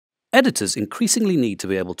Editors increasingly need to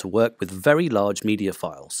be able to work with very large media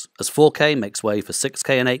files, as 4K makes way for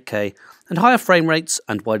 6K and 8K, and higher frame rates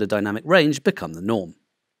and wider dynamic range become the norm.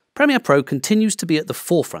 Premiere Pro continues to be at the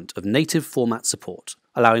forefront of native format support,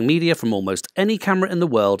 allowing media from almost any camera in the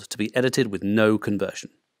world to be edited with no conversion.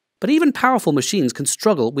 But even powerful machines can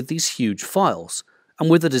struggle with these huge files, and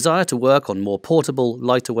with the desire to work on more portable,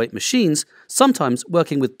 lighter-weight machines, sometimes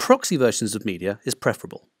working with proxy versions of media is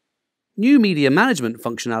preferable. New media management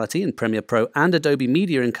functionality in Premiere Pro and Adobe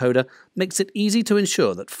Media Encoder makes it easy to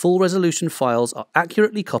ensure that full-resolution files are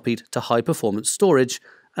accurately copied to high-performance storage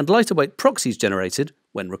and lighter-weight proxies generated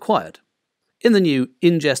when required. In the new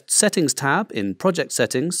Ingest Settings tab in Project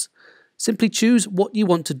Settings, simply choose what you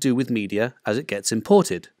want to do with media as it gets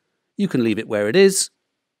imported. You can leave it where it is,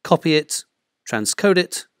 copy it, transcode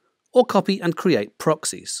it, or copy and create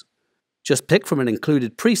proxies. Just pick from an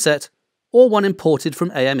included preset or one imported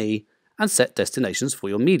from AME and set destinations for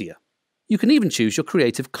your media. You can even choose your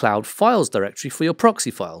Creative Cloud Files directory for your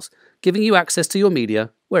proxy files, giving you access to your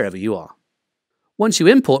media wherever you are. Once you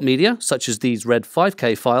import media, such as these red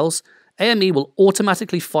 5K files, AME will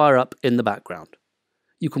automatically fire up in the background.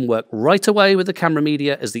 You can work right away with the camera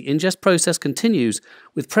media as the ingest process continues,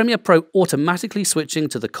 with Premiere Pro automatically switching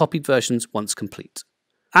to the copied versions once complete.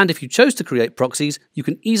 And if you chose to create proxies, you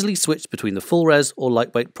can easily switch between the full-res or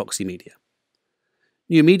lightweight proxy media.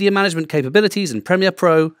 New media management capabilities in Premiere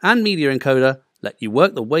Pro and Media Encoder let you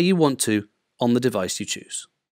work the way you want to on the device you choose.